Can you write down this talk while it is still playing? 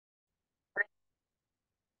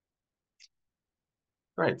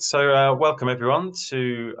Great. So, welcome everyone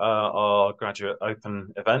to our graduate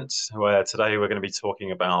open event, where today we're going to be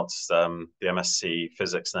talking about the MSc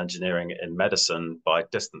Physics and Engineering in Medicine by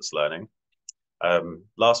distance learning.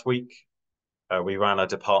 Last week, we ran a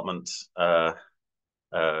department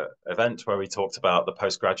event where we talked about the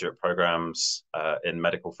postgraduate programs in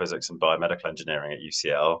medical physics and biomedical engineering at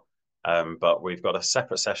UCL. But we've got a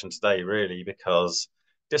separate session today, really, because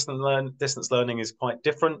distance learning is quite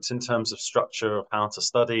different in terms of structure of how to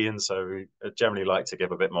study, and so we generally like to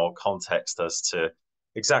give a bit more context as to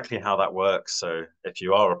exactly how that works. So if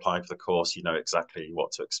you are applying for the course, you know exactly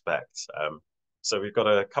what to expect. So we've got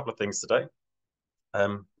a couple of things today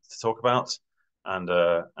to talk about, and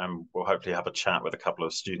we'll hopefully have a chat with a couple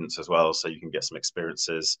of students as well, so you can get some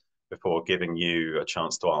experiences before giving you a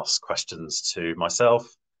chance to ask questions to myself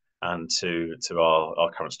and to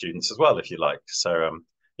our current students as well, if you like. So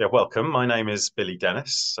yeah, welcome. My name is Billy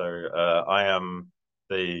Dennis. So I am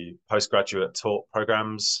the postgraduate taught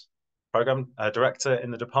programs program director in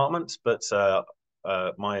the department, but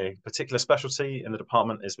my particular specialty in the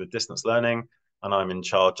department is with distance learning, and I'm in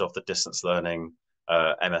charge of the distance learning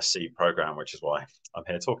MSc program, which is why I'm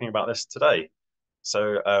here talking about this today.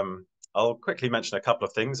 So I'll quickly mention a couple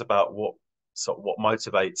of things about what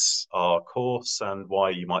motivates our course and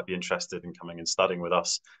why you might be interested in coming and studying with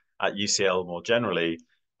us at UCL more generally.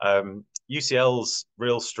 UCL's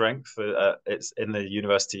real strength, it's in the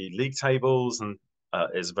university league tables and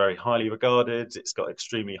is very highly regarded. It's got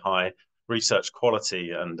extremely high research quality,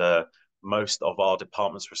 and most of our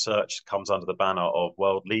department's research comes under the banner of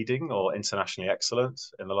world leading or internationally excellent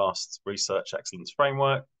in the last research excellence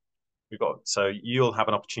framework. So you'll have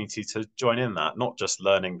an opportunity to join in that, not just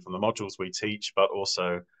learning from the modules we teach, but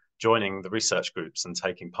also joining the research groups and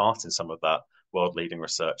taking part in some of that world leading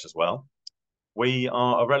research as well. We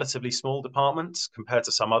are a relatively small department compared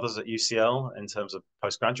to some others at UCL in terms of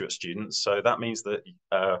postgraduate students. So that means that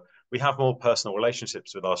we have more personal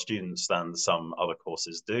relationships with our students than some other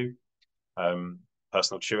courses do.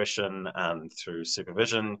 Personal tuition and through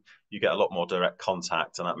supervision, you get a lot more direct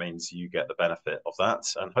contact, and that means you get the benefit of that.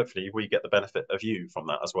 And hopefully, we get the benefit of you from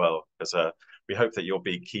that as well, because we hope that you'll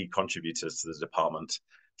be key contributors to the department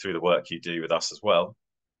through the work you do with us as well.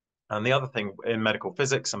 And the other thing in medical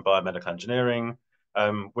physics and biomedical engineering,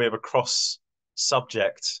 we're a cross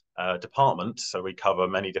subject department. So we cover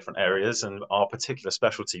many different areas, and our particular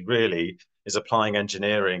specialty really is applying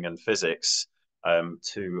engineering and physics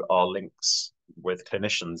to our links with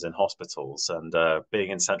clinicians in hospitals. And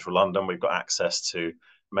being in central London, we've got access to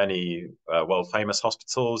many world famous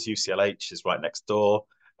hospitals. UCLH is right next door,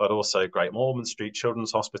 but also Great Ormond Street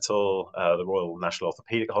Children's Hospital, the Royal National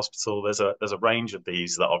Orthopaedic Hospital. There's a range of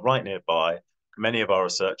these that are right nearby. Many of our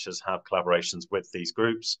researchers have collaborations with these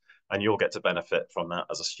groups, and you'll get to benefit from that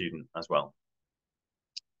as a student as well.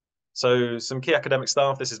 So some key academic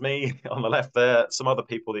staff, this is me on the left there, some other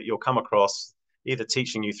people that you'll come across, either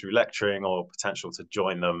teaching you through lecturing or potential to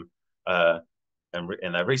join them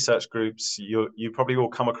in their research groups. You probably will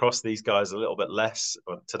come across these guys a little bit less.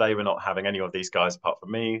 Today we're not having any of these guys apart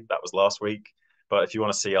from me. That was last week. But if you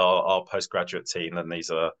want to see our postgraduate team, then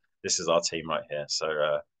this is our team right here.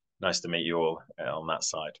 So nice to meet you all on that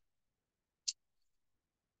side.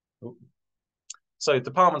 So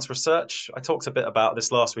department's research, I talked a bit about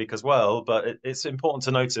this last week as well, but it's important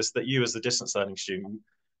to notice that you as the distance learning student,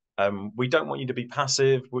 we don't want you to be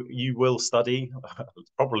passive. You will study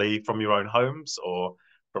probably from your own homes or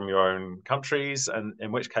from your own countries, and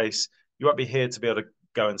in which case you won't be here to be able to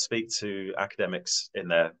go and speak to academics in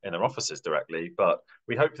their offices directly. But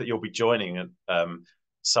we hope that you'll be joining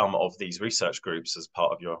some of these research groups as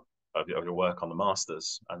part of your work on the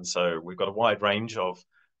masters. And so we've got a wide range of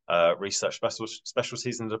research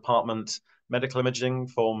specialties in the department. Medical imaging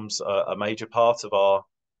forms a major part of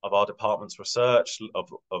our department's research of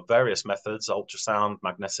various methods: ultrasound,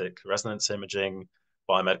 magnetic resonance imaging,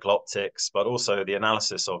 biomedical optics, but also the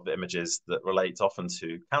analysis of images that relate often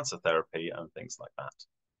to cancer therapy and things like that.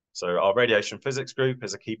 So our radiation physics group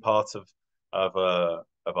is a key part of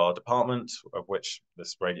our department, of which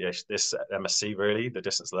this MSc, really, the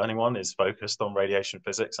distance learning one, is focused on radiation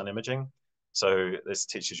physics and imaging. So this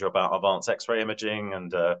teaches you about advanced X-ray imaging,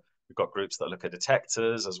 and we've got groups that look at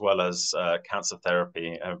detectors as well as cancer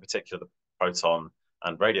therapy, and in particular the proton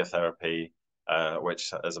and radiotherapy,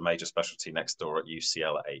 which is a major specialty next door at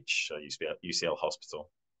UCLH, UCL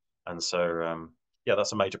Hospital. And so, yeah,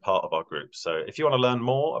 that's a major part of our group. So if you want to learn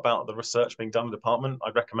more about the research being done in the department,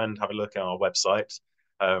 I'd recommend having a look at our website.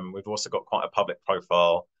 We've also got quite a public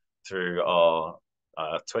profile through our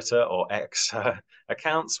Twitter or X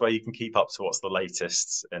accounts, where you can keep up to what's the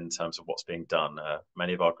latest in terms of what's being done.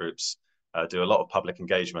 Many of our groups do a lot of public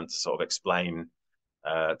engagement to sort of explain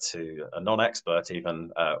to a non-expert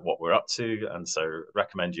even what we're up to. And so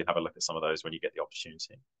recommend you have a look at some of those when you get the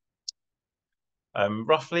opportunity.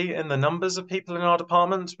 Roughly in the numbers of people in our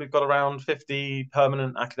department, we've got around 50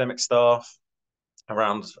 permanent academic staff,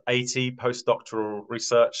 around 80 postdoctoral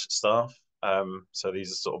research staff. So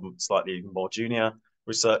these are sort of slightly more junior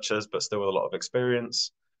researchers, but still with a lot of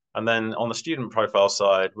experience. And then on the student profile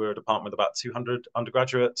side, we're a department with about 200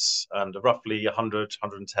 undergraduates and roughly 100,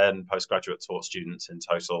 110 postgraduate taught students in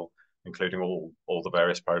total, including all the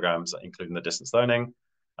various programs, including the distance learning,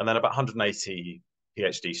 and then about 180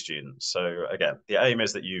 PhD students. So again, the aim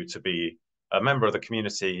is that you to be a member of the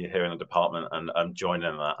community here in the department and join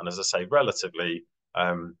in that. And as I say, relatively,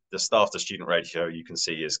 the staff to student ratio you can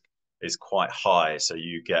see is quite high. So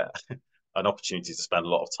you get an opportunity to spend a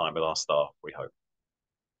lot of time with our staff, we hope.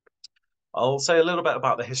 I'll say a little bit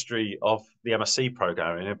about the history of the MSc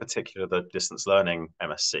program, and in particular the distance learning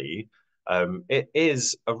MSc. It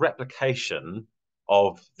is a replication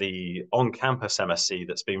of the on-campus MSc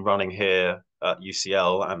that's been running here at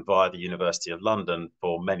UCL and via the University of London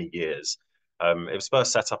for many years. It was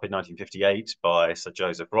first set up in 1958 by Sir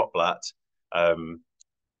Joseph Rotblat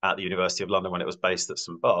at the University of London when it was based at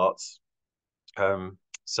St Bart's.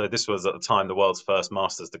 So this was at the time the world's first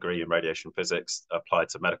master's degree in radiation physics applied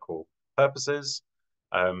to medical purposes.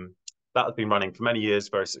 That had been running for many years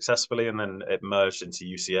very successfully, and then it merged into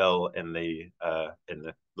UCL in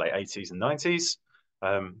the late 80s and 90s.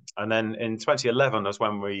 And then in 2011 was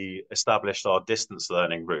when we established our distance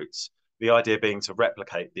learning routes. The idea being to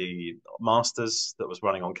replicate the masters that was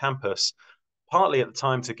running on campus, partly at the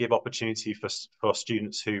time to give opportunity for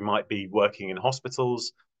students who might be working in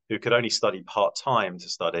hospitals, who could only study part-time to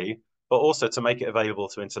study, but also to make it available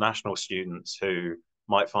to international students who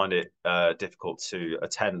might find it difficult to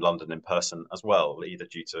attend London in person as well, either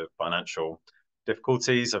due to financial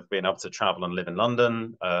difficulties of being able to travel and live in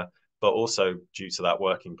London, but also due to that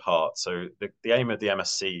working part. So the aim of the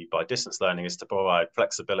MSc by distance learning is to provide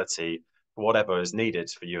flexibility for whatever is needed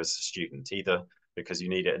for you as a student, either because you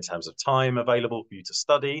need it in terms of time available for you to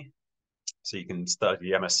study, so you can study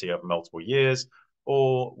the MSc over multiple years,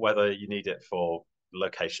 or whether you need it for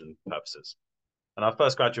location purposes. And our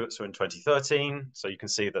first graduates were in 2013, so you can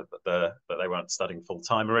see that they weren't studying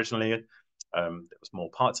full-time originally. It was more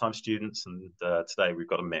part-time students, and today we've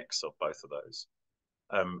got a mix of both of those.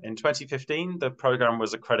 In 2015, the program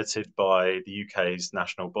was accredited by the UK's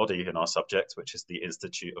national body in our subject, which is the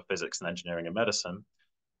Institute of Physics and Engineering and Medicine.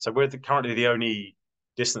 So we're currently the only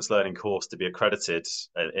distance learning course to be accredited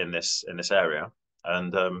in this area.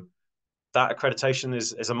 And that accreditation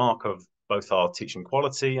is a mark of both our teaching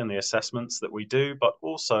quality and the assessments that we do, but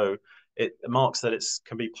also it marks that it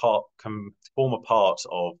can form a part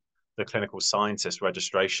of the clinical scientist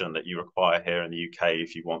registration that you require here in the UK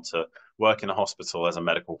if you want to work in a hospital as a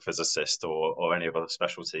medical physicist or any of other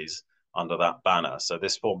specialties under that banner. So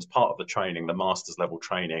this forms part of the training, the master's level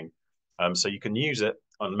training. So you can use it,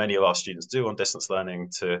 and many of our students do on distance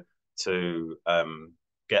learning to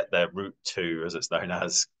get their route to, as it's known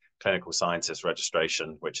as, clinical scientist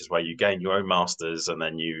registration, which is where you gain your own master's and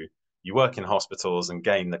then you work in hospitals and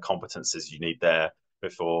gain the competencies you need there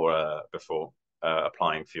before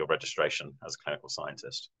applying for your registration as a clinical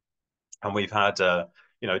scientist. And we've had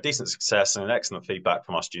decent success and excellent feedback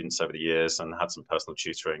from our students over the years, and had some personal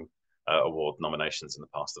tutoring award nominations in the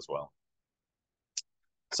past as well.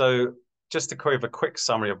 So just to give a quick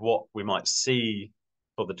summary of what we might see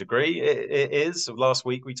for the degree, it is, last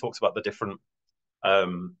week we talked about the different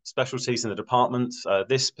specialties in the department.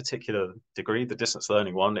 This particular degree, the distance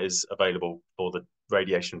learning one, is available for the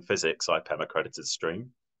radiation physics IPEM accredited stream.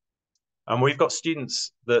 And we've got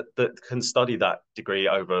students that can study that degree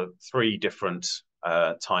over 3 different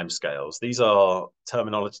timescales. These are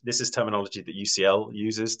terminology. This is terminology that UCL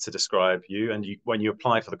uses to describe you. And when you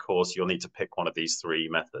apply for the course, you'll need to pick one of these 3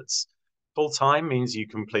 methods. Full time means you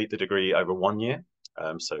complete the degree over 1 year.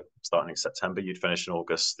 So starting in September, you'd finish in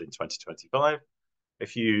August in 2025.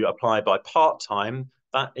 If you apply by part-time,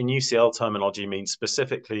 that in UCL terminology means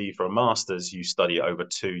specifically for a master's, you study over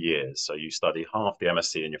 2 years. So you study half the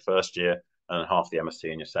MSc in your first year and half the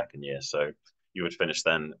MSc in your second year. So you would finish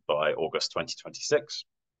then by August 2026.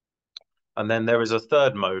 And then there is a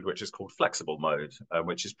third mode, which is called flexible mode,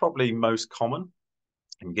 which is probably most common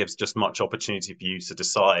and gives just much opportunity for you to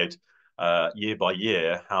decide year by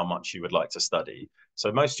year how much you would like to study.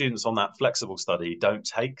 So most students on that flexible study don't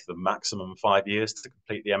take the maximum 5 years to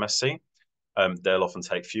complete the MSc. They'll often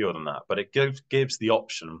take fewer than that, but it gives the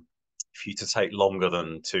option for you to take longer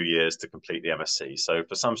than 2 years to complete the MSc. So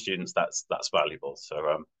for some students, that's valuable.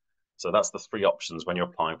 So that's the three options when you're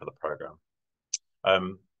applying for the program.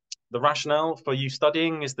 Um, the rationale for you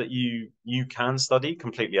studying is that you can study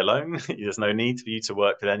completely alone. There's no need for you to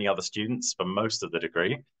work with any other students for most of the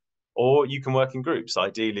degree, or you can work in groups.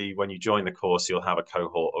 Ideally, when you join the course, you'll have a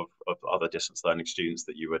cohort of other distance learning students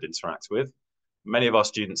that you would interact with. Many of our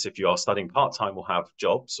students, if you are studying part-time, will have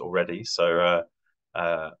jobs already. So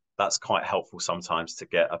that's quite helpful sometimes to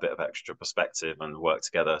get a bit of extra perspective and work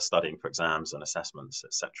together studying for exams and assessments,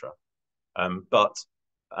 etc. But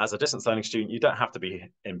as a distance learning student, you don't have to be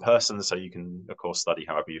in person, so you can, of course, study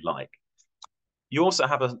however you like. You also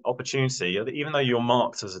have an opportunity, even though you're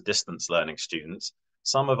marked as a distance learning student,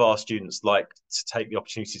 some of our students like to take the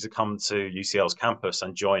opportunity to come to UCL's campus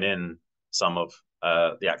and join in some of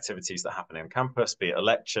the activities that happen in campus, be it a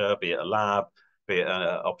lecture, be it a lab, be it an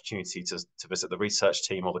opportunity to visit the research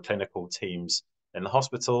team or the clinical teams in the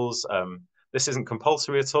hospitals. This isn't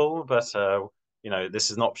compulsory at all, but this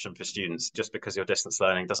is an option for students. Just because you're distance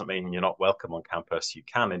learning doesn't mean you're not welcome on campus. You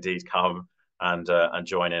can indeed come and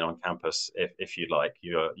join in on campus if you like.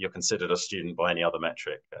 You're considered a student by any other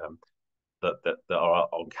metric that our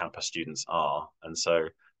on-campus students are. And so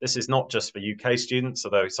this is not just for UK students,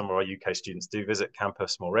 although some of our UK students do visit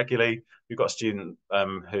campus more regularly. We've got a student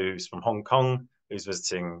who's from Hong Kong who's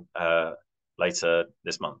visiting later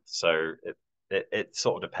this month. So it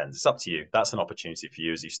sort of depends. It's up to you. That's an opportunity for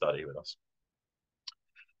you as you study with us.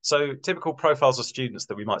 So typical profiles of students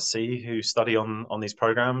that we might see who study on these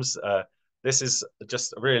programs. This is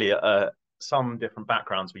just really some different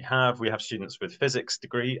backgrounds we have. We have students with physics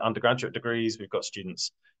degree, undergraduate degrees. We've got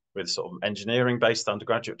students with sort of engineering-based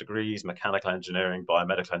undergraduate degrees, mechanical engineering,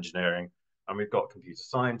 biomedical engineering, and we've got computer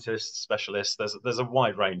scientists, specialists. There's a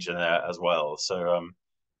wide range in there as well. So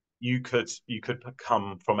you could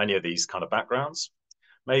come from any of these kind of backgrounds.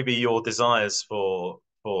 Maybe your desires for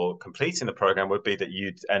completing the program would be that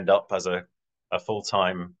you'd end up as a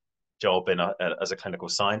full-time job as a clinical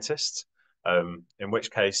scientist, in which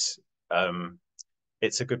case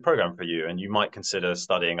it's a good program for you, and you might consider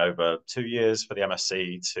studying over 2 years for the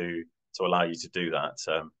MSc to allow you to do that.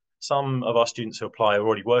 Some of our students who apply are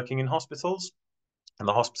already working in hospitals, and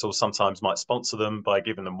the hospitals sometimes might sponsor them by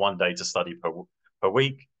giving them 1 day to study per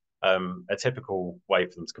week. A typical way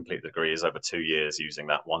for them to complete the degree is over 2 years using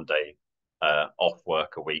that 1 day off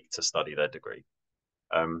work a week to study their degree.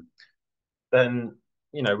 Then,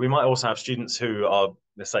 we might also have students who are,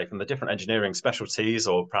 let's say, from the different engineering specialties,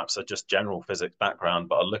 or perhaps are just general physics background,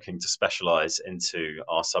 but are looking to specialize into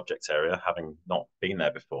our subject area, having not been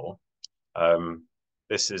there before.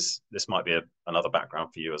 This might be another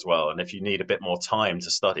background for you as well. And if you need a bit more time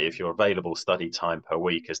to study, if your available study time per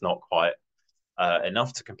week is not quite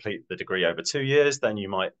enough to complete the degree over 2 years, then you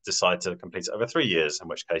might decide to complete it over 3 years, in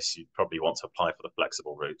which case you probably want to apply for the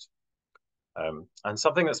flexible route. And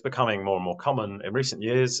something that's becoming more and more common in recent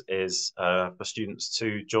years is for students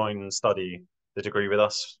to join and study the degree with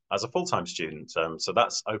us as a full-time student. So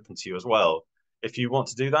that's open to you as well. If you want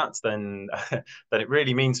to do that, then then it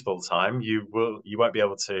really means full-time. You won't be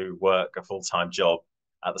able to work a full-time job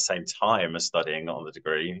at the same time as studying on the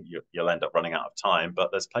degree. You'll end up running out of time. But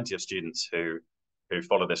there's plenty of students who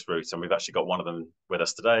follow this route, and we've actually got one of them with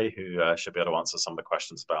us today who should be able to answer some of the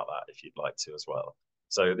questions about that if you'd like to as well.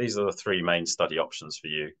 So these are the three main study options for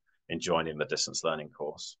you in joining the distance learning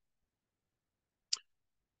course.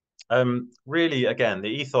 Really, again, the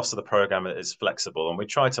ethos of the program is flexible, and we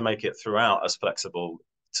try to make it throughout as flexible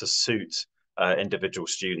to suit individual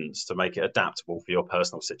students, to make it adaptable for your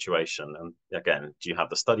personal situation. And again, do you have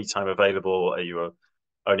the study time available? Are you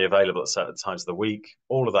only available at certain times of the week?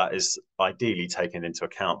 All of that is ideally taken into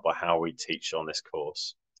account by how we teach on this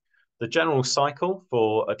course. The general cycle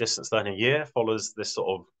for a distance learning year follows this sort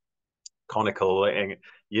of conical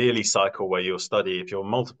yearly cycle where you'll study. If you're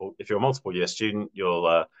a multiple year student,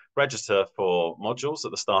 you'll register for modules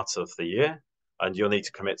at the start of the year, and you'll need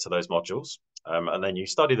to commit to those modules. And then you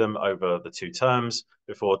study them over the 2 terms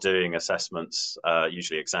before doing assessments,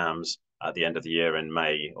 usually exams, at the end of the year in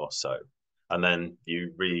May or so. And then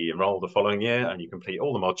you re-enroll the following year and you complete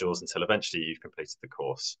all the modules until eventually you've completed the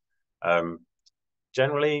course.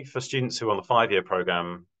 Generally, for students who are on the 5-year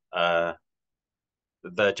program,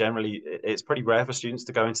 it's pretty rare for students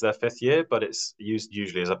to go into their 5th year, but it's used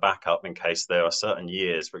usually as a backup in case there are certain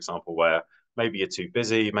years, for example, where maybe you're too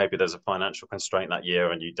busy, maybe there's a financial constraint that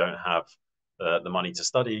year and you don't have the money to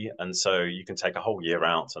study, and so you can take a whole year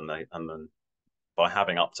out, and then by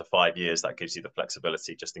having up to 5 years, that gives you the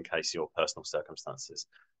flexibility just in case your personal circumstances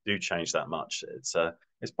do change that much. It's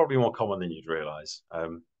probably more common than you'd realize.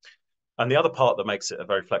 And the other part that makes it a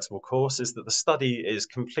very flexible course is that the study is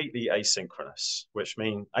completely asynchronous, which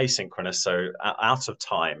means asynchronous, so out of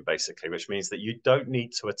time, basically, which means that you don't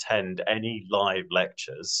need to attend any live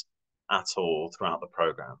lectures at all throughout the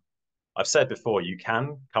program. I've said before, you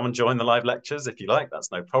can come and join the live lectures if you like,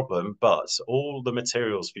 that's no problem. But all the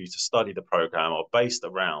materials for you to study the program are based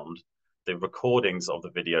around the recordings of the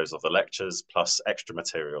videos of the lectures plus extra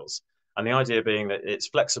materials. And the idea being that it's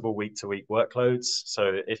flexible week to week workloads.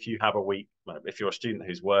 So if you have a week, if you're a student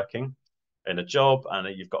who's working in a job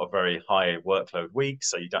and you've got a very high workload week,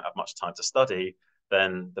 so you don't have much time to study,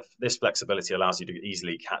 then this flexibility allows you to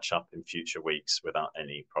easily catch up in future weeks without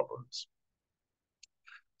any problems.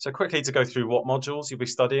 So quickly to go through what modules you'll be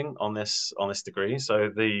studying on this degree. So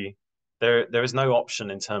there is no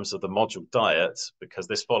option in terms of the module diet because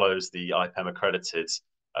this follows the IPEM accredited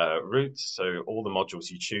route. So all the modules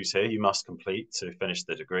you choose here, you must complete to finish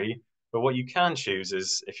the degree. But what you can choose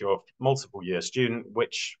is if you're a multiple year student,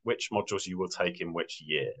 which modules you will take in which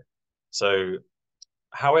year. So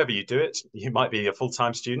however you do it, you might be a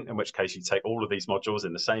full-time student, in which case you take all of these modules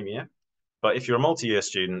in the same year. But if you're a multi-year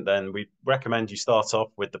student, then we recommend you start off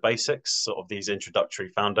with the basics, sort of these introductory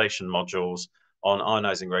foundation modules on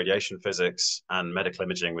ionizing radiation physics and medical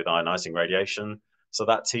imaging with ionizing radiation. So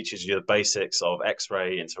that teaches you the basics of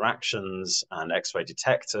X-ray interactions and X-ray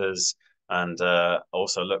detectors, and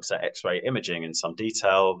also looks at X-ray imaging in some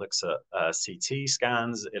detail, looks at CT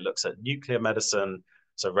scans, it looks at nuclear medicine,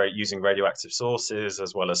 so using radioactive sources,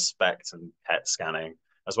 as well as SPECT and PET scanning,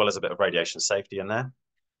 as well as a bit of radiation safety in there.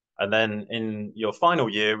 And then in your final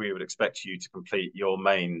year, we would expect you to complete your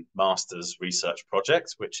main master's research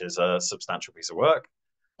project, which is a substantial piece of work,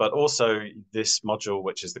 but also this module,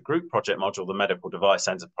 which is the group project module, the medical device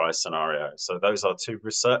enterprise scenario. So those are two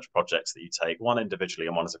research projects that you take, one individually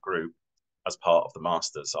and one as a group as part of the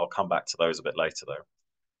master's. I'll come back to those a bit later though.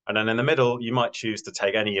 And then in the middle, you might choose to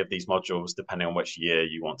take any of these modules depending on which year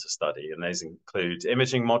you want to study. And these include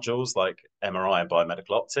imaging modules like MRI and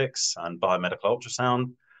biomedical optics and biomedical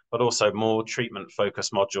ultrasound, but also more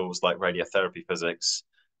treatment-focused modules like radiotherapy physics,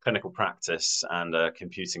 clinical practice, and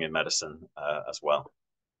computing in medicine as well.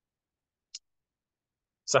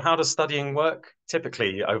 So how does studying work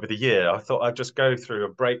typically over the year? I thought I'd just go through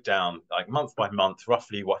a breakdown, like month by month,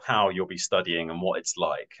 roughly how you'll be studying and what it's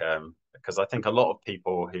like. Because I think a lot of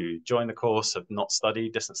people who join the course have not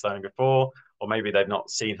studied distance learning before, or maybe they've not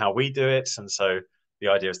seen how we do it. And so the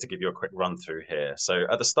idea is to give you a quick run through here. So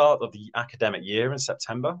at the start of the academic year in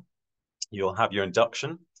September, you'll have your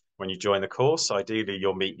induction when you join the course. Ideally,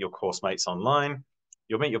 you'll meet your course mates online.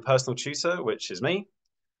 You'll meet your personal tutor, which is me.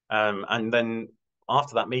 And then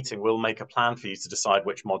after that meeting, we'll make a plan for you to decide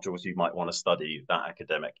which modules you might want to study that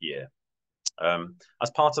academic year. As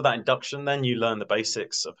part of that induction, then you learn the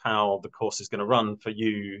basics of how the course is going to run for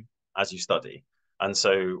you as you study. And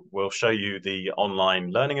so we'll show you the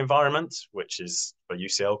online learning environment, which is for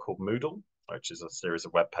UCL called Moodle, which is a series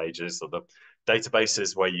of web pages of the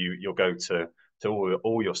databases where you'll go to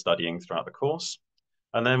all your studying throughout the course.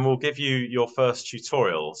 And then we'll give you your first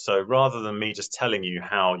tutorial. So rather than me just telling you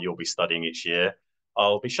how you'll be studying each year,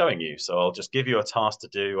 I'll be showing you. So I'll just give you a task to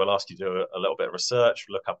do. I'll ask you to do a little bit of research,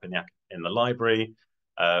 look up in the library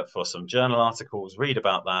for some journal articles, read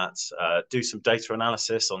about that, do some data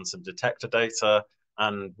analysis on some detector data,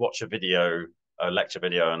 and watch a lecture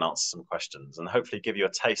video, and answer some questions, and hopefully give you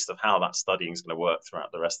a taste of how that studying is going to work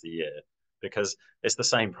throughout the rest of the year, because it's the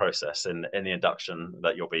same process in the induction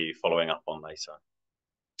that you'll be following up on later,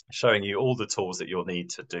 showing you all the tools that you'll need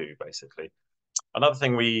to do, basically. Another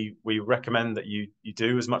thing we recommend that you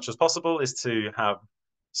do as much as possible is to have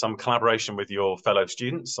some collaboration with your fellow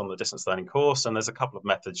students on the distance learning course. And there's a couple of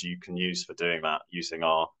methods you can use for doing that, using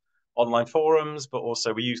our online forums, but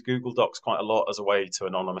also we use Google Docs quite a lot as a way to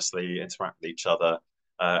anonymously interact with each other.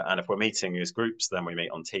 And if we're meeting as groups, then we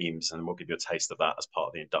meet on Teams, and we'll give you a taste of that as part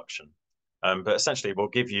of the induction. But essentially, we'll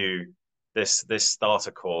give you this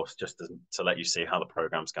starter course just to let you see how the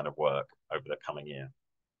program's going to work over the coming year.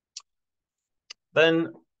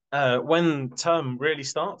 Then when term really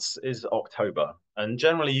starts is October. And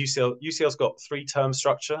generally UCL's got 3-term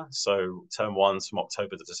structure. So term 1's from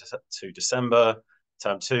October to December,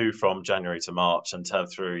 term 2 from January to March, and term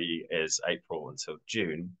 3 is April until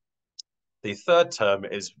June. The 3rd term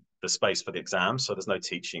is the space for the exam, so there's no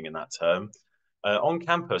teaching in that term. On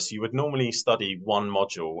campus, you would normally study one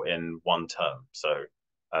module in one term. So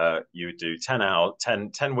you would do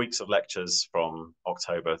 10 weeks of lectures from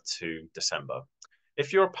October to December.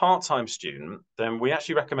 If you're a part-time student, then we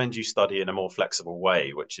actually recommend you study in a more flexible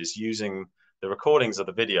way, which is using the recordings of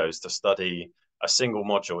the videos to study a single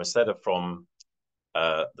module instead of from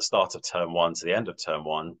the start of term 1 to the end of term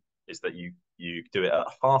 1. is that you do it at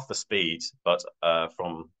half the speed, but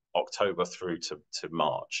from October through to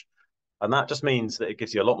March. And that just means that it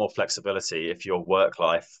gives you a lot more flexibility if your work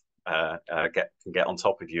life can get on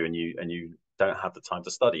top of you and you don't have the time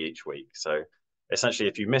to study each week. So essentially,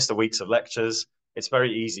 if you miss the weeks of lectures, it's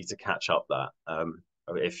very easy to catch up that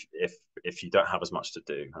if you don't have as much to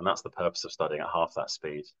do. And that's the purpose of studying at half that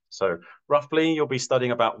speed. So roughly, you'll be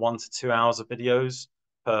studying about 1 to 2 hours of videos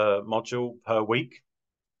per module per week.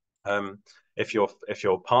 If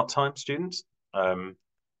you're part-time students,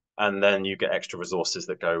 and then you get extra resources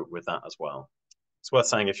that go with that as well. It's worth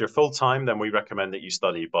saying if you're full-time, then we recommend that you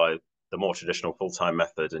study by the more traditional full-time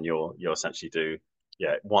method, and you'll essentially do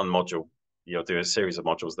one module. You'll do a series of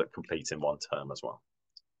modules that complete in one term as well.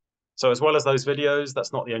 So as well as those videos,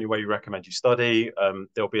 that's not the only way we recommend you study.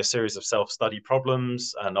 There'll be a series of self-study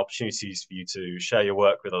problems and opportunities for you to share your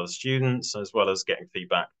work with other students, as well as getting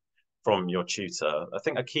feedback from your tutor. I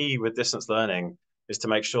think a key with distance learning is to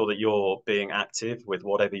make sure that you're being active with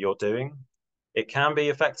whatever you're doing. It can be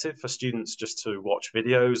effective for students just to watch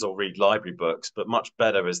videos or read library books, but much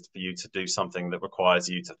better is for you to do something that requires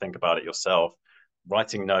you to think about it yourself,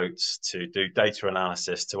 writing notes, to do data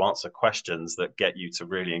analysis, to answer questions that get you to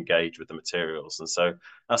really engage with the materials. And so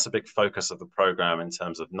that's a big focus of the program in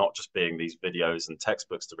terms of not just being these videos and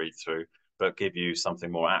textbooks to read through, but give you something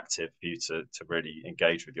more active for you to really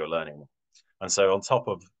engage with your learning. And so on top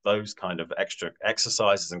of those kind of extra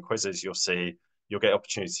exercises and quizzes, you'll get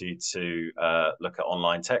opportunity to look at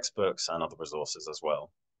online textbooks and other resources as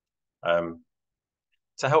well.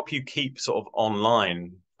 To help you keep sort of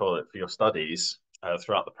online for your studies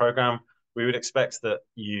throughout the program, we would expect that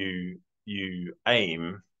you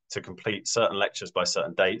aim to complete certain lectures by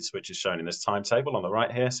certain dates, which is shown in this timetable on the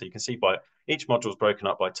right here. So you can see by each module is broken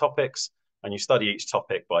up by topics, and you study each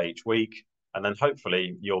topic by each week. And then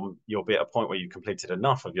hopefully you'll be at a point where you completed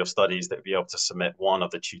enough of your studies that you'll be able to submit one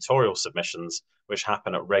of the tutorial submissions, which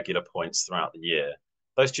happen at regular points throughout the year.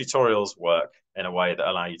 Those tutorials work in a way that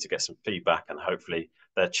allow you to get some feedback, and hopefully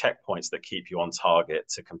they're checkpoints that keep you on target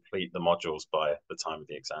to complete the modules by the time of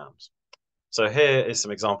the exams. So here is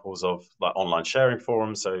some examples of like online sharing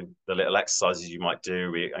forums. So the little exercises you might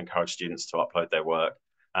do, we encourage students to upload their work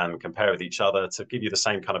and compare with each other to give you the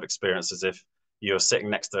same kind of experience as if you're sitting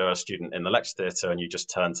next to a student in the lecture theatre and you just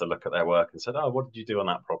turn to look at their work and said, oh, what did you do on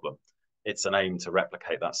that problem? It's an aim to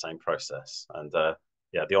replicate that same process. And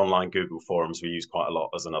yeah, the online Google forums we use quite a lot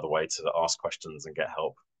as another way to ask questions and get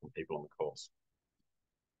help from people on the course.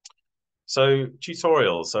 So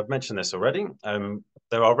tutorials, I've mentioned this already.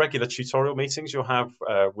 There are regular tutorial meetings you'll have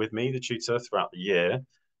with me, the tutor, throughout the year.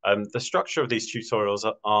 The structure of these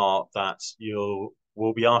tutorials are that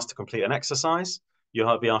will be asked to complete an exercise.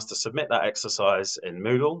 You'll be asked to submit that exercise in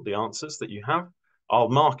Moodle, the answers that you have. I'll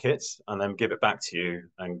mark it and then give it back to you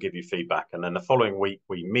and give you feedback. And then the following week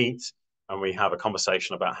we meet and we have a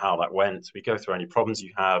conversation about how that went. We go through any problems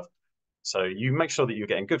you have. So you make sure that you're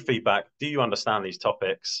getting good feedback. Do you understand these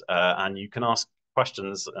topics? And you can ask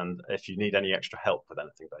questions and if you need any extra help with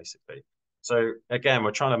anything, basically. So again,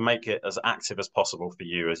 we're trying to make it as active as possible for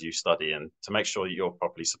you as you study and to make sure that you're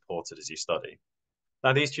properly supported as you study.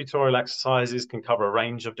 Now, these tutorial exercises can cover a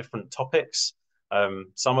range of different topics.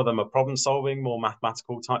 Some of them are problem solving, more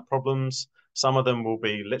mathematical type problems. Some of them will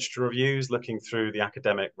be literature reviews, looking through the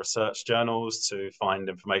academic research journals to find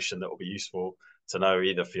information that will be useful to know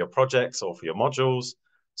either for your projects or for your modules.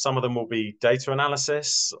 Some of them will be data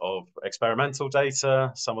analysis of experimental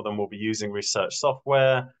data. Some of them will be using research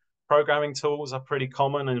software. Programming tools are pretty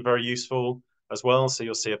common and very useful as well. So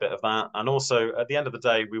you'll see a bit of that. And also at the end of the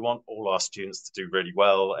day, we want all our students to do really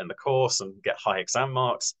well in the course and get high exam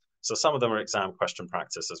marks. So some of them are exam question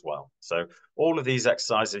practice as well. So all of these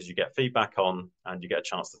exercises you get feedback on and you get a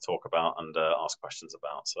chance to talk about and ask questions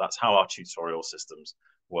about. So that's how our tutorial systems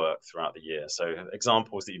work throughout the year. So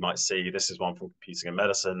examples that you might see, this is one from computing and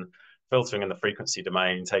medicine, filtering in the frequency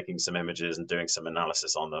domain, taking some images and doing some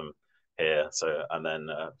analysis on them here. So, and then,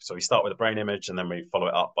 so we start with a brain image and then we follow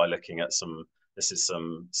it up by looking at this is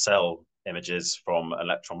some cell images from an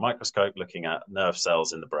electron microscope, looking at nerve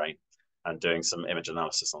cells in the brain and doing some image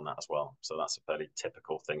analysis on that as well. So that's a fairly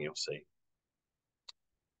typical thing you'll see.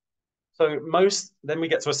 So then we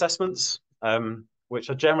get to assessments, which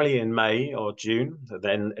are generally in May or June,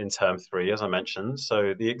 then in term 3, as I mentioned.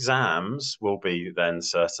 So the exams will be then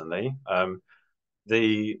certainly.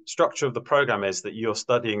 The structure of the program is that you're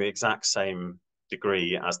studying the exact same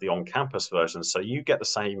degree as the on-campus version. So you get the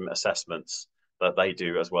same assessments that they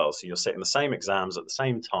do as well. So you're sitting the same exams at the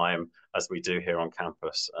same time as we do here on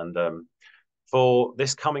campus. And for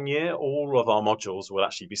this coming year, all of our modules will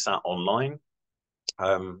actually be sat online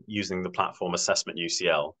using the platform Assessment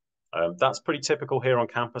UCL. That's pretty typical here on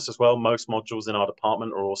campus as well. Most modules in our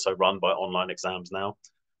department are also run by online exams now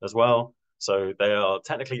as well. So they are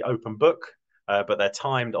technically open book, but they're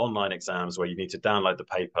timed online exams where you need to download the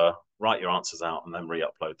paper, write your answers out, and then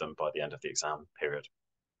re-upload them by the end of the exam period.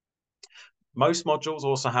 Most modules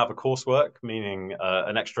also have a coursework, meaning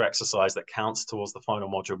an extra exercise that counts towards the final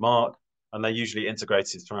module mark, and they're usually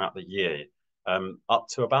integrated throughout the year. Up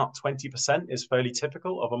to about 20% is fairly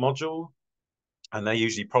typical of a module, and they're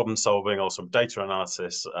usually problem solving or some data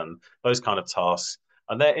analysis and those kind of tasks.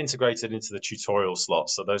 And they're integrated into the tutorial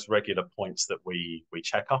slots. So those regular points that we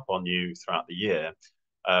check up on you throughout the year,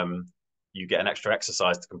 you get an extra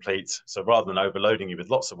exercise to complete. So rather than overloading you with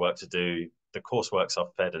lots of work to do, the courseworks are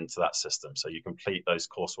fed into that system. So you complete those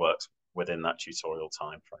courseworks within that tutorial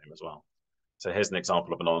time frame as well. So here's an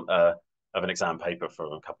example of an exam paper from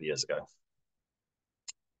a couple of years ago.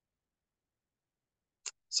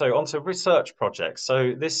 So onto research projects.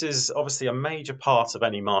 So this is obviously a major part of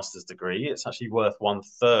any master's degree. It's actually worth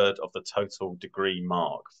 1/3 of the total degree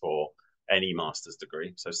mark for any master's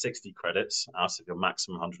degree. So 60 credits out of your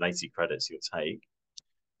maximum 180 credits you'll take.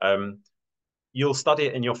 You'll study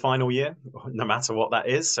it in your final year, no matter what that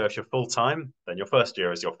is. So if you're full-time, then your first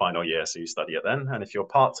year is your final year, so you study it then. And if you're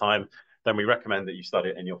part-time, then we recommend that you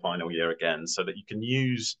study it in your final year again, so that you can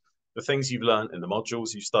use the things you've learned in the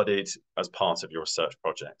modules you studied as part of your research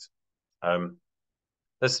project.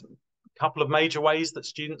 There's a couple of major ways that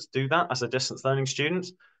students do that as a distance learning student.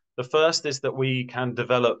 The first is that we can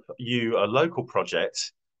develop you a local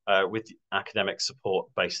project with academic support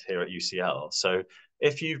based here at UCL. So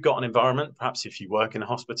if you've got an environment, perhaps if you work in a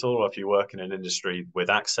hospital or if you work in an industry with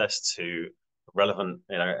access to relevant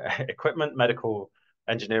equipment, medical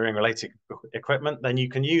engineering related equipment, then you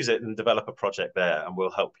can use it and develop a project there, and we'll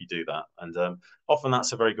help you do that. And often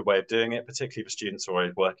that's a very good way of doing it, particularly for students who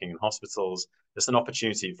are working in hospitals. It's an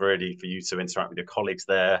opportunity really for you to interact with your colleagues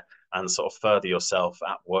there and sort of further yourself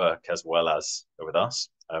at work as well as with us.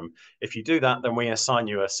 If you do that, then we assign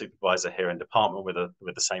you a supervisor here in department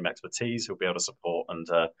with the same expertise who'll be able to support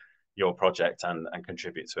your project and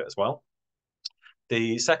contribute to it as well.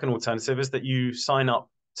 The second alternative is that you sign up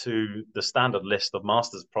to the standard list of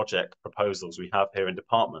master's project proposals we have here in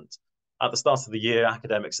department. At the start of the year,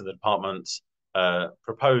 academics in the department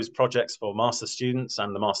propose projects for master students,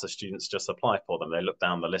 and the master students just apply for them. They look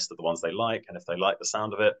down the list of the ones they like, and if they like the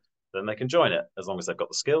sound of it, then they can join it as long as they've got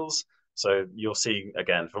the skills. So you'll see,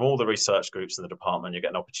 again, from all the research groups in the department, you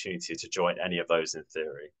get an opportunity to join any of those in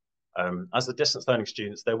theory. As the distance learning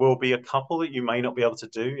students, there will be a couple that you may not be able to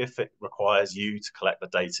do if it requires you to collect the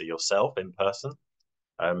data yourself in person.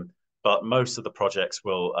 But most of the projects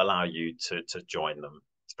will allow you to join them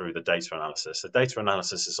through the data analysis. The data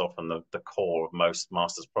analysis is often the core of most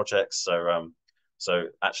master's projects. So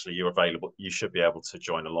actually you should be able to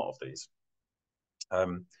join a lot of these.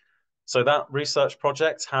 So that research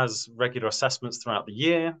project has regular assessments throughout the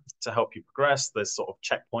year to help you progress. There's sort of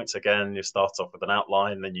checkpoints again. You start off with an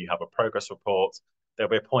outline, then you have a progress report. There'll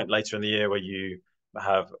be a point later in the year where you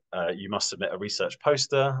must submit a research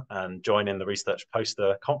poster and join in the research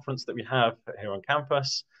poster conference that we have here on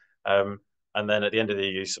campus. And then at the end of the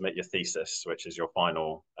year, you submit your thesis, which is your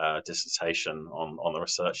final dissertation on the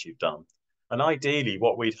research you've done. And ideally,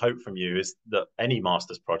 what we'd hope from you is that any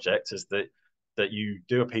master's project is that you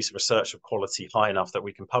do a piece of research of quality high enough that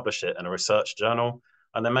we can publish it in a research journal.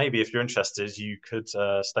 And then maybe if you're interested, you could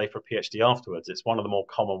stay for a PhD afterwards. It's one of the more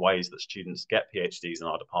common ways that students get PhDs in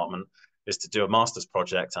our department is to do a master's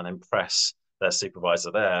project and impress their supervisor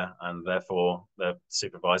there. And therefore, the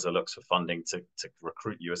supervisor looks for funding to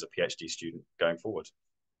recruit you as a PhD student going forward.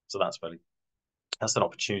 So that's an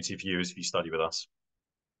opportunity for you if you study with us.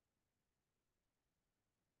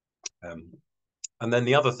 And then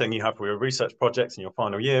the other thing you have for your research projects in your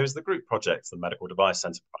final year is the group project, the medical device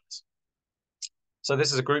enterprise. So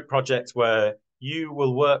this is a group project where you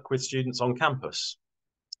will work with students on campus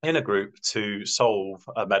in a group to solve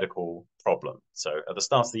a medical problem. So at the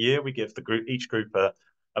start of the year, we give each group a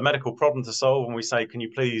medical problem to solve, and we say, can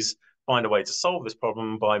you please find a way to solve this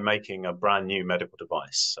problem by making a brand new medical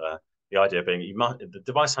device? The idea being the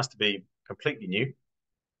device has to be completely new.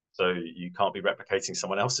 So you can't be replicating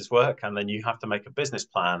someone else's work, and then you have to make a business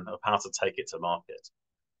plan of how to take it to market.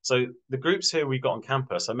 So the groups here we've got on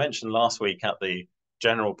campus, I mentioned last week at the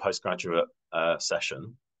general postgraduate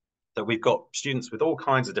session that we've got students with all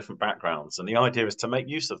kinds of different backgrounds. And the idea is to make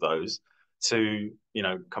use of those to,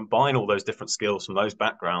 combine all those different skills from those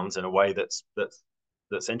backgrounds in a way that's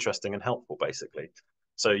interesting and helpful, basically.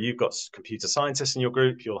 So you've got computer scientists in your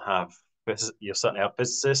group, you'll certainly have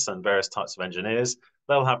physicists and various types of engineers.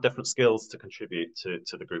 They'll have different skills to contribute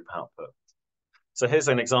to the group output. So here's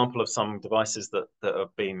an example of some devices that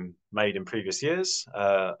have been made in previous years.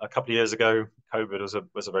 A couple of years ago, COVID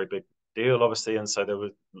was a very big deal, obviously, and so there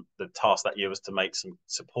was the task that year was to make some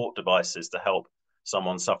support devices to help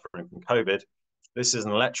someone suffering from COVID. This is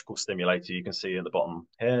an electrical stimulator you can see in the bottom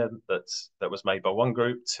here that was made by one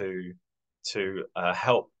group to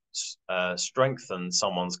help strengthen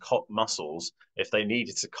someone's cough muscles if they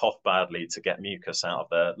needed to cough badly to get mucus out of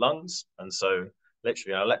their lungs. And so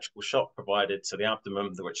literally an electrical shock provided to the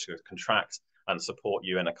abdomen which could contract and support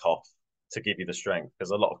you in a cough to give you the strength,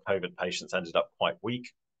 because a lot of COVID patients ended up quite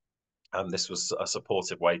weak. And this was a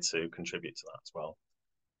supportive way to contribute to that as well.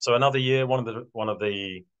 So another year, one of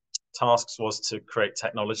the tasks was to create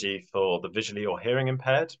technology for the visually or hearing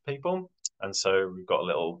impaired people. And so we've got a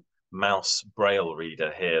little mouse braille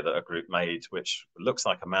reader here that a group made, which looks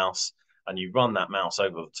like a mouse, and you run that mouse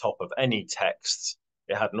over the top of any text.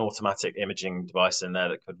 It had an automatic imaging device in there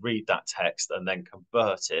that could read that text and then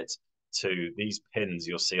convert it to these pins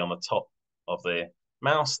you'll see on the top of the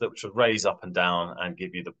mouse, that which would raise up and down and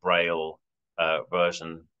give you the braille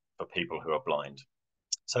version for people who are blind.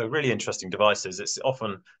 So really interesting devices. It's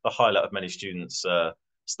often the highlight of many students'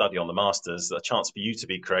 study on the masters, a chance for you to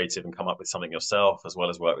be creative and come up with something yourself, as well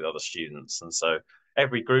as work with other students. And so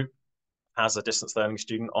every group has a distance learning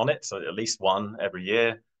student on it, so at least one every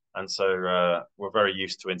year. And so we're very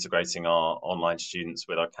used to integrating our online students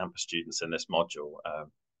with our campus students in this module.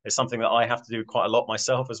 It's something that I have to do quite a lot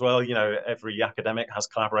myself as well. You know, every academic has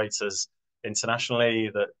collaborators internationally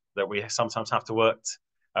that we sometimes have to work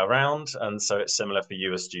around, and so it's similar for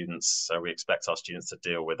you as students. So we expect our students to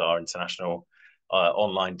deal with our international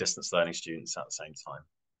online distance learning students at the same time.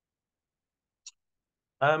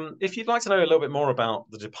 If you'd like to know a little bit more about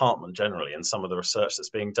the department generally and some of the research that's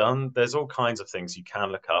being done, there's all kinds of things you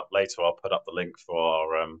can look up. Later, I'll put up the link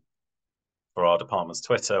for our department's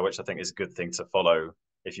Twitter, which I think is a good thing to follow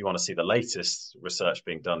if you want to see the latest research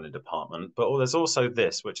being done in the department. But there's also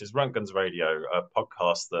this, which is Röntgen's Radio, a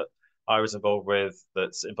podcast that I was involved with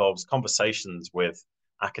that involves conversations with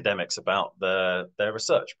academics about their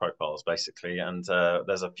research profiles, basically. And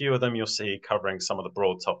there's a few of them you'll see covering some of the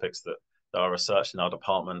broad topics that are researched in our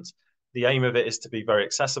department. The aim of it is to be very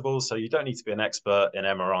accessible, so you don't need to be an expert in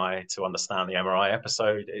MRI to understand the MRI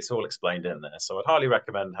episode. It's all explained in there. So I'd highly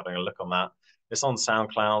recommend having a look on that. It's on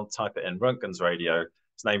SoundCloud. Type it in, Röntgen's Radio.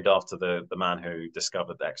 It's named after the man who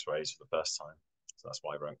discovered the X-rays for the first time. So that's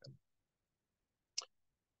why Röntgen.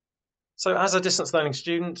 So as a distance learning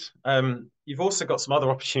student, you've also got some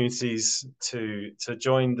other opportunities to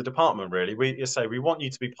join the department, really. We want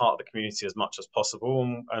you to be part of the community as much as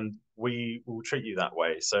possible, and we will treat you that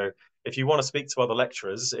way. So if you want to speak to other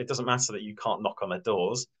lecturers, it doesn't matter that you can't knock on their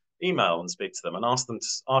doors. Email and speak to them, and ask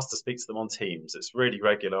to speak to them on Teams. It's really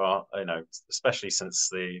regular, you know, especially since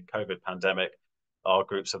the COVID pandemic. Our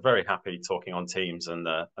groups are very happy talking on Teams and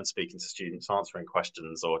speaking to students, answering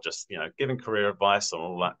questions, or just, you know, giving career advice and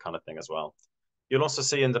all that kind of thing as well. You'll also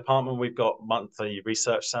see in the department we've got monthly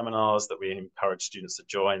research seminars that we encourage students to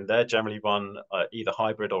join. They're generally run either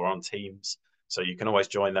hybrid or on Teams, so you can always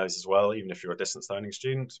join those as well, even if you're a distance learning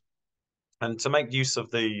student. And to make use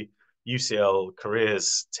of the UCL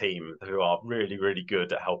careers team, who are really, really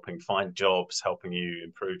good at helping find jobs, helping you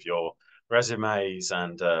improve your resumes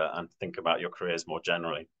and think about your careers more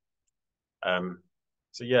generally.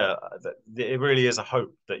 So yeah, it really is a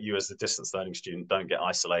hope that you as a distance learning student don't get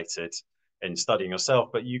isolated in studying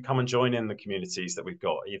yourself, but you come and join in the communities that we've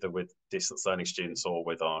got, either with distance learning students or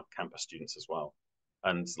with our campus students as well.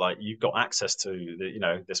 And like, you've got access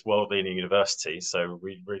to this world-leading university, so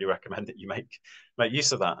we really recommend that you make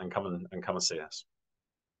use of that and come and see us.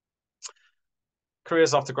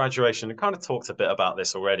 Careers after graduation, we kind of talked a bit about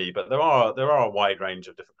this already, but there are a wide range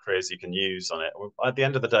of different careers you can use on it. At the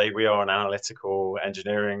end of the day, we are an analytical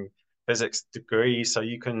engineering physics degree, so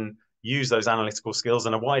you can use those analytical skills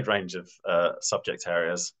in a wide range of subject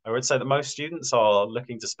areas. I would say that most students are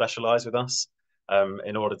looking to specialize with us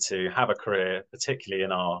in order to have a career, particularly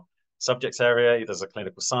in our subject area, either as a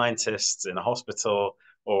clinical scientist in a hospital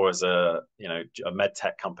or as a med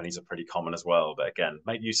tech companies are pretty common as well. But again,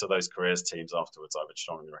 make use of those careers teams afterwards. I would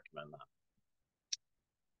strongly recommend that.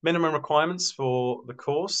 Minimum requirements for the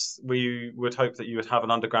course, we would hope that you would have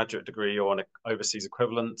an undergraduate degree or an overseas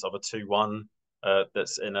equivalent of a 2-1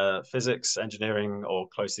 that's in a physics, engineering, or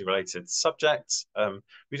closely related subject.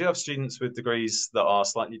 We do have students with degrees that are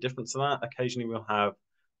slightly different to that. Occasionally we'll have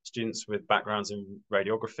students with backgrounds in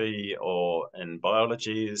radiography or in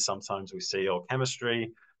biology, sometimes we see, or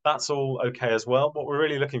chemistry. That's all okay as well. What we're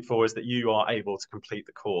really looking for is that you are able to complete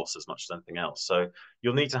the course as much as anything else. So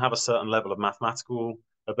you'll need to have a certain level of mathematical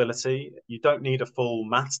ability. You don't need a full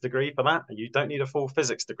maths degree for that. You don't need a full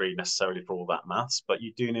physics degree necessarily for all that maths, but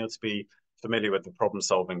you do need to be familiar with the problem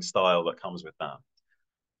solving style that comes with that.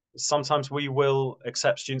 Sometimes we will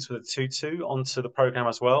accept students with a 2-2 onto the program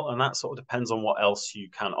as well, and that sort of depends on what else you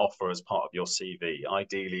can offer as part of your CV.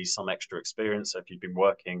 Ideally, some extra experience. So if you've been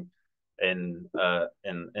working in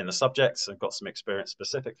the subjects and got some experience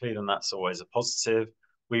specifically, then that's always a positive.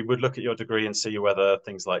 We would look at your degree and see whether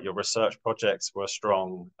things like your research projects were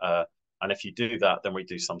strong. And if you do that, then we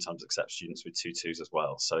do sometimes accept students with 2-2s as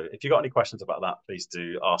well. So if you've got any questions about that, please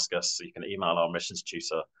do ask us. So you can email our admissions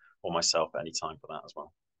tutor or myself anytime for that as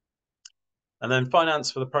well. And then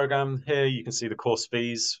finance for the program. Here you can see the course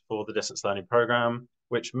fees for the distance learning program,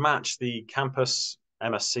 which match the campus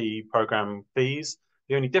MSc program fees.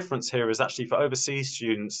 The only difference here is actually for overseas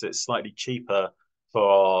students, it's slightly cheaper for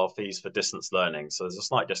our fees for distance learning. So there's a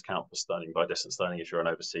slight discount for studying by distance learning if you're an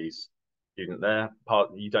overseas student there.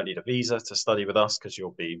 You don't need a visa to study with us because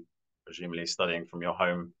you'll be presumably studying from your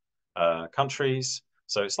home countries.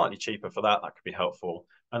 So it's slightly cheaper for that. That could be helpful.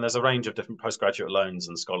 And there's a range of different postgraduate loans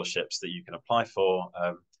and scholarships that you can apply for.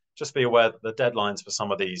 Just be aware that the deadlines for some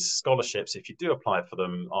of these scholarships, if you do apply for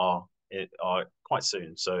them, are quite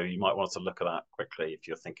soon. So you might want to look at that quickly if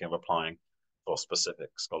you're thinking of applying for specific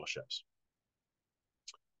scholarships.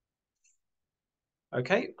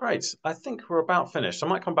 Okay, great. I think we're about finished. I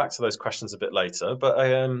might come back to those questions a bit later, but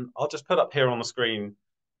I'll just put up here on the screen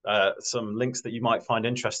some links that you might find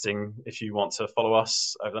interesting if you want to follow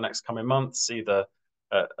us over the next coming months, either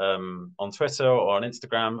on Twitter or on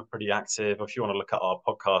Instagram. We're pretty active. Or if you want to look at our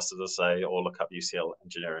podcast, as I say, or look up UCL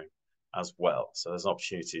engineering as well. So there's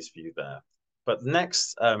opportunities for you there. But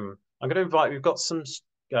next, I'm going to invite, we've got some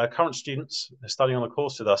current students studying on the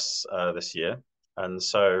course with us this year. And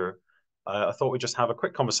so I thought we'd just have a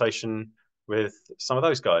quick conversation with some of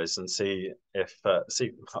those guys and see if,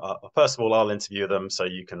 first of all, I'll interview them so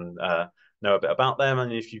you can know a bit about them.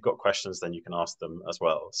 And if you've got questions, then you can ask them as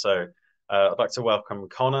well. So I'd like to welcome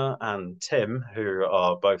Connor and Tim, who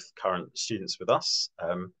are both current students with us.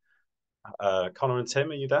 Connor and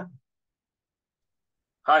Tim, are you there?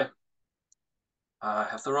 Hi. I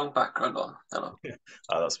have the wrong background on. Hello.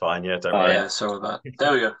 Oh, that's fine. Yeah, don't worry. Yeah, sorry about that.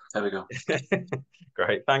 There we go. There we go.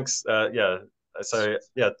 Great. Thanks. Yeah. So,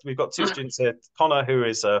 yeah, we've got two students here. Connor, who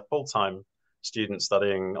is a full-time student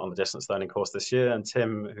studying on the distance learning course this year, and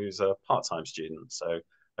Tim, who's a part-time student. So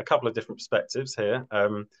a couple of different perspectives here.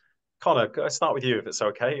 Connor, could I start with you if it's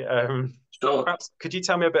okay? Sure. Perhaps could you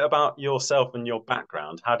tell me a bit about yourself and your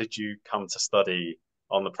background? How did you come to study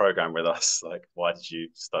on the program with us? Like, why did you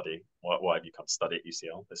study? Why have you come to study at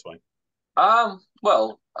UCL this way?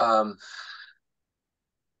 Well,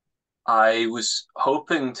 I was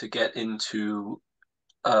hoping to get into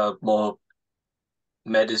a more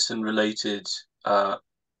medicine-related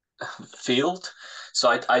field.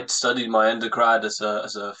 So I'd studied my undergrad as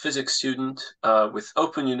a physics student with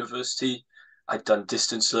Open University. I'd done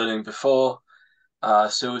distance learning before,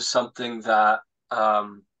 so it was something that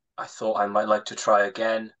I thought I might like to try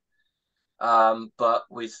again. But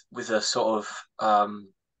with a sort of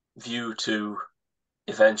view to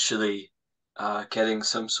eventually getting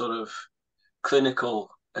some sort of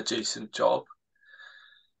clinical adjacent job.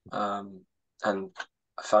 And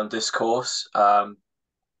I found this course.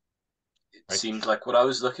 It Right. seemed like what I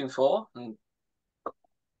was looking for, and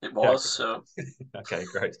it Yeah. was. So Okay,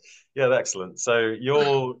 great. Yeah, excellent. So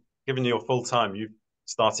you're given your full time, you've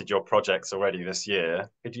started your projects already this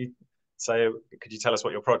year. Could you tell us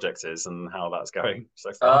what your project is and how that's going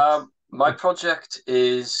so far? my project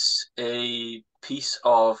is a piece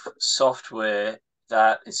of software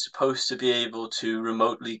that is supposed to be able to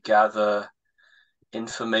remotely gather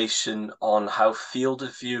information on how field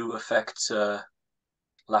of view affects a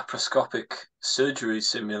laparoscopic surgery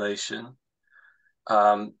simulation.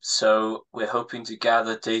 So we're hoping to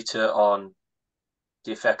gather data on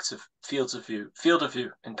the effects of field of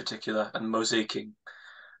view in particular, and mosaicing,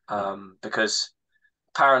 because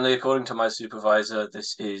apparently, according to my supervisor,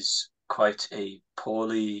 this is quite a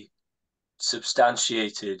poorly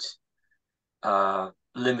substantiated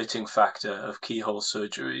limiting factor of keyhole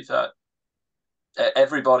surgery that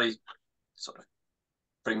everybody sort of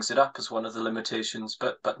brings it up as one of the limitations,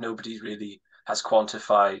 but nobody really has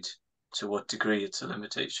quantified to what degree it's a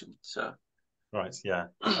limitation. So Right, yeah.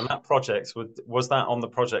 And that project was that on the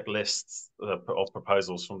project list of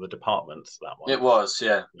proposals from the department, that one? it was,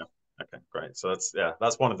 yeah. Yeah. Okay, great. So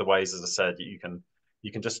that's one of the ways, as I said, you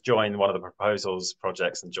can just join one of the proposals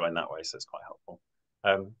projects and join that way. So it's quite helpful.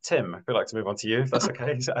 Tim, I'd like to move on to you, if that's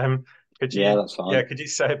okay. Could Yeah, you that's fine. could you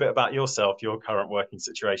say a bit about yourself, your current working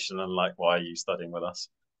situation, and like why are you studying with us?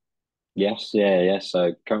 Yes, yeah, yeah.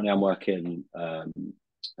 So currently I'm working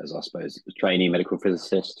as I suppose a trainee medical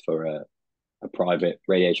physicist for a private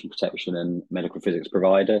radiation protection and medical physics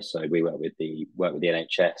provider. So we work with the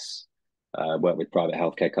NHS, work with private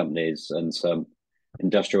healthcare companies and some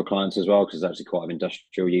industrial clients as well, because there's actually quite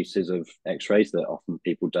industrial uses of X-rays that often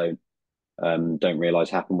people don't realise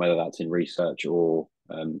happen, whether that's in research or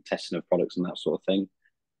testing of products and that sort of thing.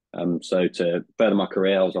 So to further my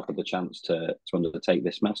career, I was offered the chance to undertake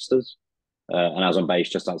this masters, and as I'm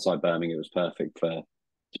based just outside Birmingham, it was perfect for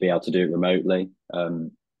to be able to do it remotely.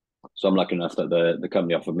 So I'm lucky enough that the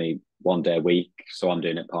company offered me 1 day a week, so I'm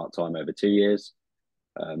doing it part time over 2 years.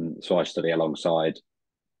 So I study alongside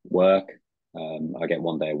work. I get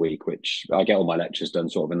 1 day a week, which I get all my lectures done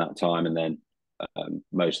sort of in that time, and then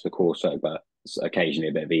most of the coursework, but occasionally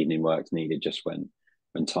a bit of evening work needed just when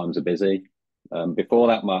times are busy. Before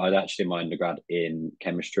that, I'd actually did my undergrad in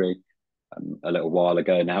chemistry a little while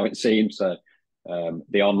ago now, it seems. So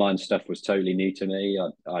the online stuff was totally new to me.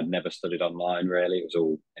 I'd never studied online really. It was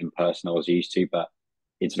all in person I was used to, but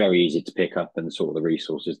it's very easy to pick up and sort of the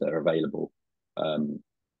resources that are available. Um,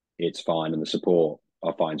 it's fine. And the support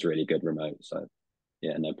I find is really good remote. So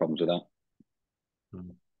yeah, no problems with that.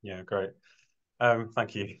 Yeah, great.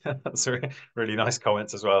 Thank you. That's really nice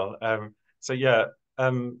comments as well. So yeah,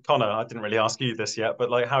 Connor, I didn't really ask you this yet, but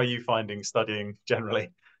like, how are you finding studying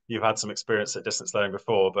generally? You've had some experience at distance learning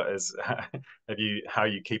before, but how are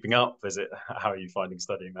you keeping up? How are you finding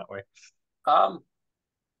studying that way? Um,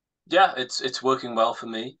 yeah, it's working well for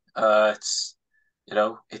me. It's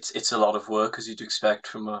it's a lot of work as you'd expect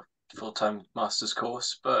from a full-time master's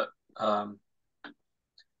course, but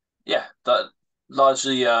yeah, that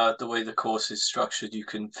largely the way the course is structured, you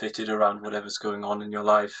can fit it around whatever's going on in your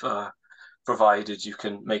life, provided you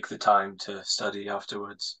can make the time to study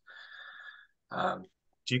afterwards. Um,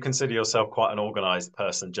 Do you consider yourself quite an organized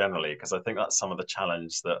person generally? Because I think that's some of the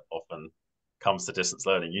challenge that often comes to distance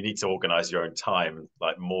learning. You need to organize your own time,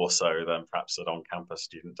 like more so than perhaps an on-campus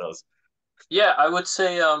student does. yeah, I would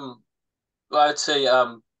say I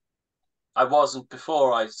wasn't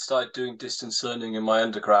before I started doing distance learning in my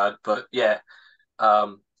undergrad, but yeah,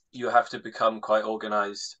 um, you have to become quite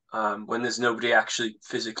organized. When there's nobody actually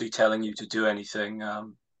physically telling you to do anything,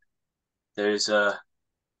 there is a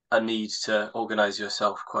need to organize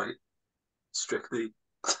yourself quite strictly.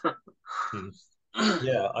 Hmm.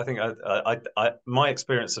 Yeah, I think my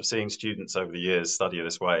experience of seeing students over the years study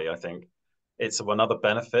this way, I think it's another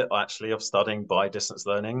benefit actually of studying by distance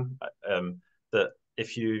learning. That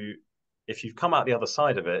if you've come out the other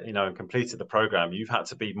side of it, and completed the program, you've had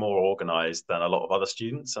to be more organized than a lot of other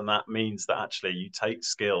students, and that means that actually you take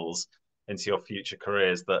skills into your future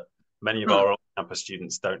careers that many of our on-campus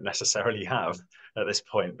students don't necessarily have at this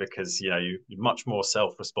point because you're much more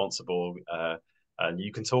self-responsible. And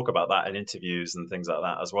you can talk about that in interviews and things like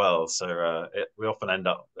that as well. So we often end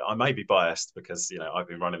up. I may be biased because I've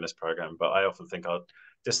been running this program, but I often think our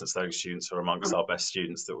distance learning students are amongst our best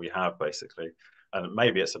students that we have, basically. And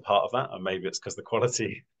maybe it's a part of that, and maybe it's because the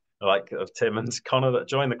quality, like of Tim and Connor, that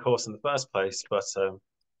joined the course in the first place. But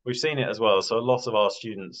we've seen it as well. So a lot of our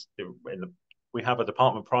students we have a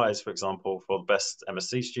department prize, for example, for the best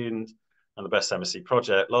MSc student and the best MSc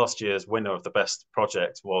project. Last year's winner of the best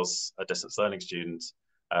project was a distance learning student.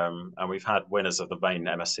 And we've had winners of the main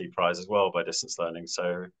MSc prize as well by distance learning.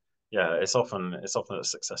 So yeah, it's often a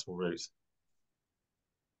successful route.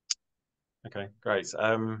 Okay, great.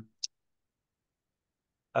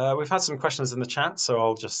 We've had some questions in the chat, so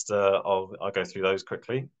I'll go through those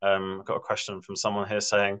quickly. I've got a question from someone here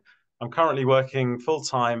saying, I'm currently working full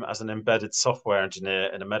time as an embedded software engineer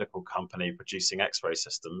in a medical company producing X-ray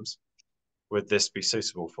systems. Would this be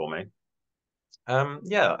suitable for me?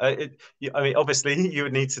 Yeah, I mean, obviously, you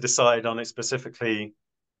would need to decide on it specifically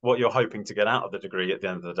what you're hoping to get out of the degree at the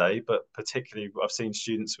end of the day. But particularly, I've seen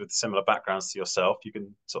students with similar backgrounds to yourself. You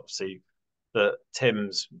can sort of see that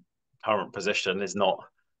Tim's current position is not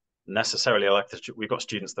necessarily like we've got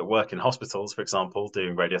students that work in hospitals, for example,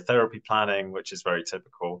 doing radiotherapy planning, which is very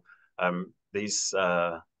typical. These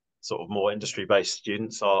sort of more industry-based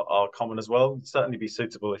students are common as well. Certainly be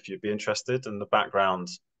suitable if you'd be interested, and the background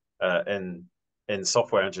in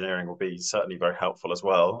software engineering will be certainly very helpful as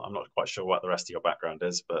well. I'm not quite sure what the rest of your background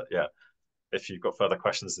is, but yeah, if you've got further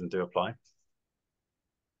questions, then do apply.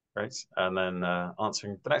 Great. And then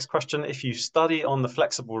answering the next question, if you study on the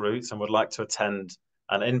flexible route and would like to attend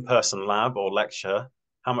an in-person lab or lecture,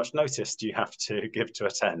 how much notice do you have to give to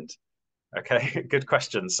attend? Okay, good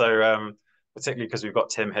question. So particularly because we've got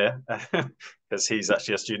Tim here, because he's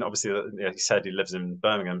actually a student. Obviously, he said he lives in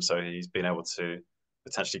Birmingham, so he's been able to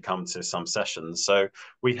potentially come to some sessions. So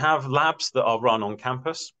we have labs that are run on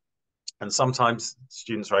campus. And sometimes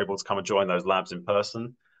students are able to come and join those labs in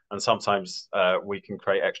person. And sometimes we can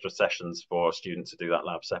create extra sessions for a student to do that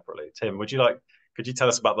lab separately. Tim, could you tell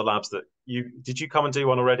us about the labs that did you come and do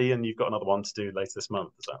one already, and you've got another one to do later this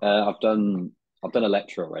month? Is that right? I've done a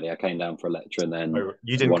lecture already. I came down for a lecture and then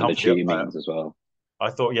You didn't one of come the for the tutor meetings as well. I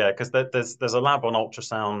thought, yeah, because there's a lab on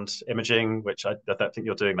ultrasound imaging, which I don't think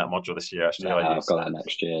you're doing that module this year, actually, are you? I've got that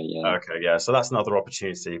next year, yeah. Okay, yeah. So that's another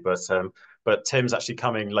opportunity. But Tim's actually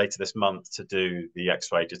coming later this month to do the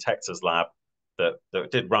X-ray detectors lab that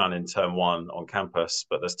did run in term 1 on campus,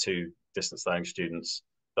 but there's 2 distance learning students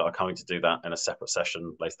that are coming to do that in a separate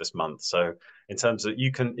session later this month. So in terms of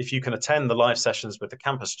if you can attend the live sessions with the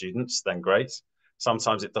campus students, then great.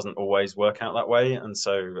 Sometimes it doesn't always work out that way, and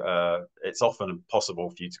so it's often possible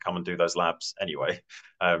for you to come and do those labs anyway.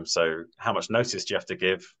 So how much notice do you have to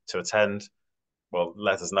give to attend? Well,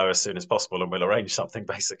 let us know as soon as possible, and we'll arrange something.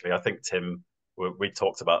 Basically, I think Tim, we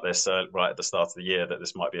talked about this right at the start of the year, that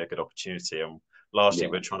this might be a good opportunity, and largely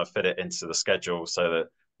we're trying to fit it into the schedule so that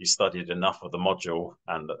you studied enough of the module,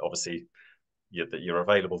 and obviously that you're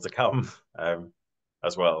available to come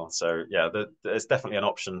as well. So yeah, there's definitely an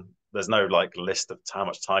option. There's no like list of how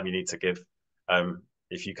much time you need to give.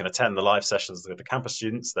 If you can attend the live sessions with the campus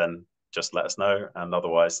students, then just let us know, and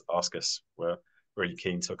otherwise ask us. We're really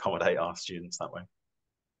keen to accommodate our students that way.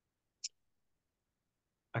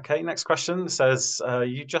 Okay, next question says,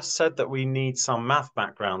 you just said that we need some math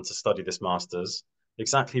background to study this master's.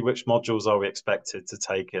 Exactly which modules are we expected to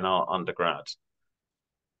take in our undergrad?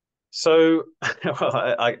 So,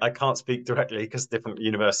 well, I can't speak directly because different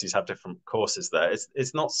universities have different courses there.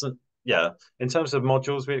 It's not so, yeah. In terms of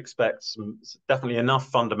modules, we expect definitely enough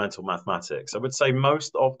fundamental mathematics. I would say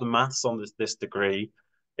most of the maths on this degree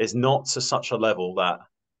is not to such a level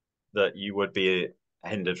that you would be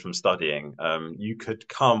hindered from studying. You could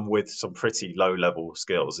come with some pretty low level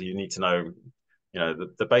skills. You need to know,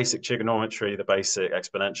 the basic trigonometry, the basic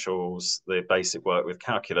exponentials, the basic work with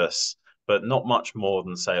calculus, but not much more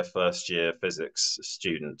than, say, a first year physics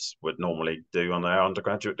student would normally do on their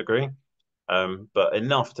undergraduate degree. But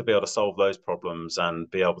enough to be able to solve those problems and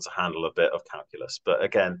be able to handle a bit of calculus. But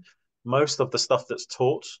again, most of the stuff that's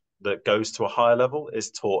taught that goes to a higher level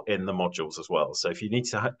is taught in the modules as well. So if you need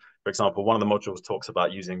to, for example, one of the modules talks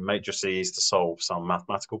about using matrices to solve some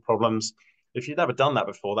mathematical problems. If you've never done that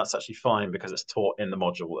before, that's actually fine because it's taught in the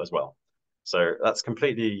module as well. So that's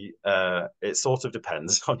completely, it sort of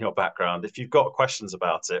depends on your background. If you've got questions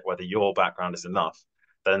about it, whether your background is enough,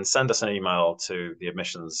 then send us an email to the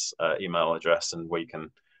admissions email address, and we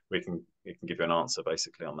can give you an answer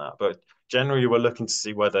basically on that. But generally, we're looking to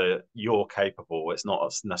see whether you're capable. It's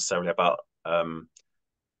not necessarily about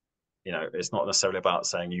it's not necessarily about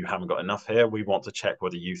saying you haven't got enough here. We want to check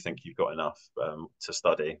whether you think you've got enough to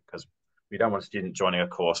study, because we don't want a student joining a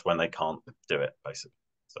course when they can't do it, basically.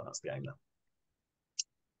 So that's the aim now.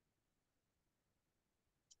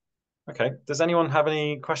 Okay, does anyone have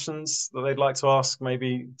any questions that they'd like to ask?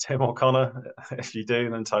 Maybe Tim or Connor? If you do,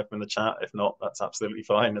 then type them in the chat. If not, that's absolutely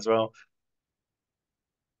fine as well.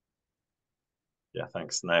 Yeah,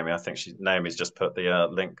 thanks, Naomi. I think Naomi's just put the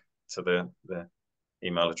link to the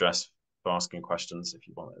email address for asking questions if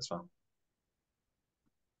you want it as well.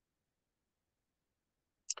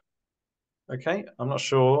 Okay, I'm not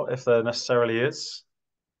sure if there necessarily is.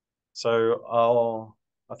 So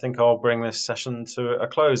I think I'll bring this session to a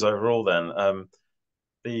close overall then.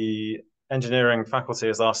 The engineering faculty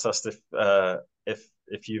has asked us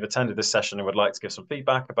if you've attended this session and would like to give some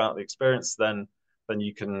feedback about the experience, then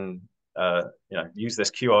you can use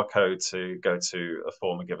this QR code to go to a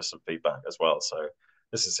form and give us some feedback as well. So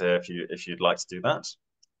this is here if you'd like to do that.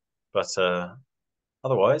 But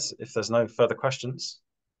otherwise, if there's no further questions,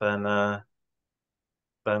 then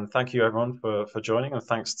thank you everyone for joining, and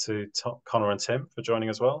thanks to Connor and Tim for joining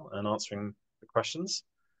as well and answering the questions.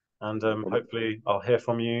 And hopefully I'll hear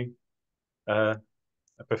from you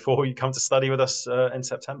before you come to study with us in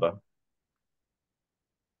September.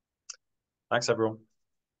 Thanks, everyone.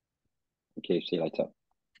 Thank you. See you later.